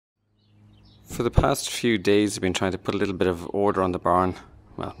For the past few days I've been trying to put a little bit of order on the barn.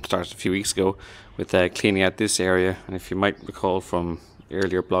 Well, started a few weeks ago with cleaning out this area, and if you might recall from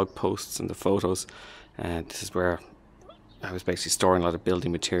earlier blog posts and the photos, this is where I was basically storing a lot of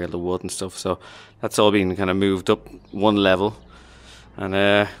building material, the wood and stuff, so that's all been kind of moved up one level,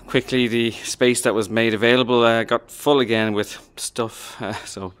 and quickly the space that was made available got full again with stuff.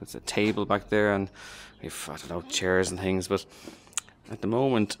 So there's a table back there, and we've, I don't know, chairs and things, but at the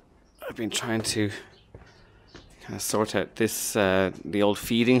moment I've been trying to kind of sort out this, the old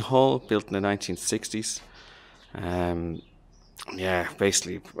feeding hall built in the 1960s. Yeah,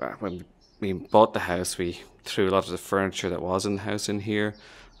 basically when we bought the house we threw a lot of the furniture that was in the house in here,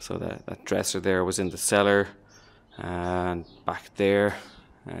 so that dresser there was in the cellar, and back there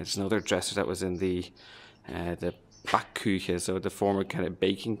there's another dresser that was in the Backküche, so the former kind of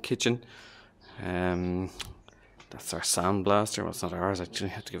baking kitchen. That's our sandblaster. Well, it's not ours actually,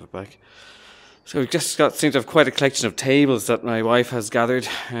 I have to give it back. So we've just seem to have quite a collection of tables that my wife has gathered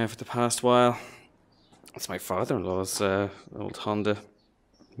for the past while. It's my father-in-law's old Honda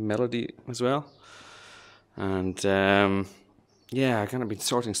Melody as well. And yeah, I've kind of been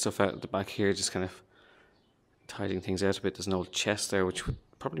sorting stuff out at the back here, just kind of tidying things out a bit. There's an old chest there which would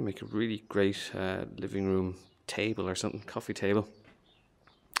probably make a really great living room table or something, coffee table.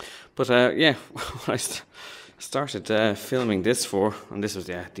 But yeah, I started filming this for, and this was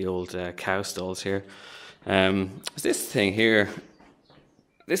the old cow stalls here. This thing here,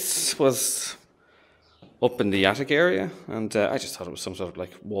 this was up in the attic area, and I just thought it was some sort of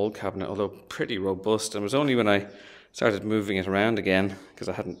like wall cabinet, although pretty robust. And it was only when I started moving it around again, because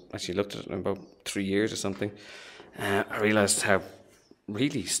I hadn't actually looked at it in about 3 years or something, I realised how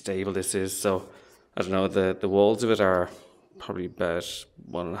really stable this is. So I don't know, the walls of it are probably about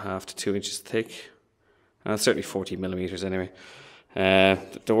 1.5 to 2 inches thick. Certainly 40 millimeters anyway.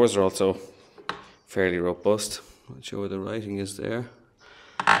 The doors are also fairly robust. I'm not sure where the writing is there.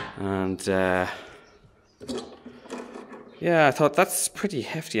 And yeah, I thought that's pretty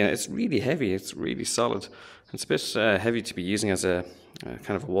hefty, and it's really heavy. It's really solid. It's a bit heavy to be using as a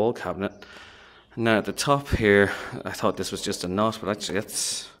kind of a wall cabinet. And now at the top here, I thought this was just a nut, but actually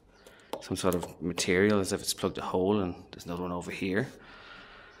that's some sort of material, as if it's plugged a hole, and there's another one over here.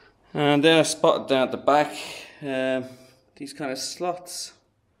 And then I spotted down at the back these kind of slots,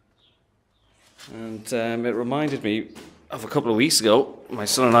 and it reminded me of a couple of weeks ago. My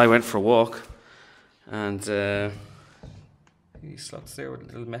son and I went for a walk, and these slots there with a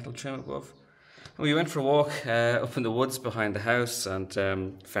little metal trim above. And we went for a walk up in the woods behind the house, and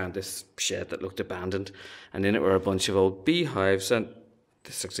found this shed that looked abandoned, and in it were a bunch of old beehives, and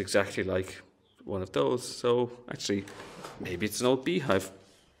this looks exactly like one of those. So actually, maybe it's an old beehive.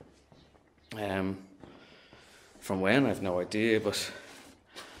 From when, I have no idea, but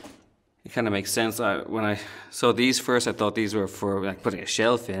it kind of makes sense. When I saw these first, I thought these were for like putting a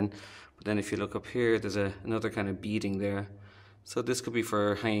shelf in, but then if you look up here, there's another kind of beading there. So this could be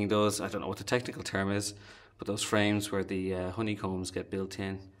for hanging those, I don't know what the technical term is, but those frames where the honeycombs get built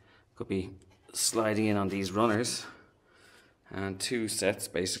in could be sliding in on these runners, and 2 sets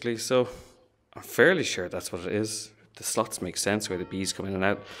basically. So I'm fairly sure that's what it is. The slots make sense where the bees come in and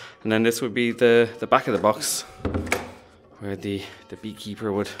out. And then this would be the back of the box, where the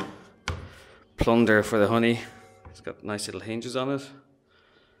beekeeper would plunder for the honey. It's got nice little hinges on it,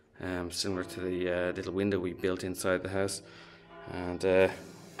 similar to the little window we built inside the house. And I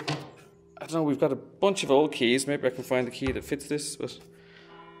don't know, we've got a bunch of old keys. Maybe I can find the key that fits this, but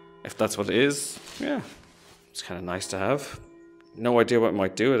if that's what it is, yeah, it's kind of nice to have. No idea what I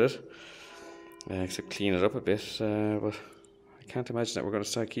might do with it. Except clean it up a bit, but I can't imagine that we're going to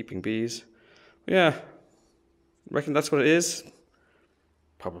start keeping bees. But yeah, reckon that's what it is?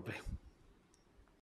 Probably.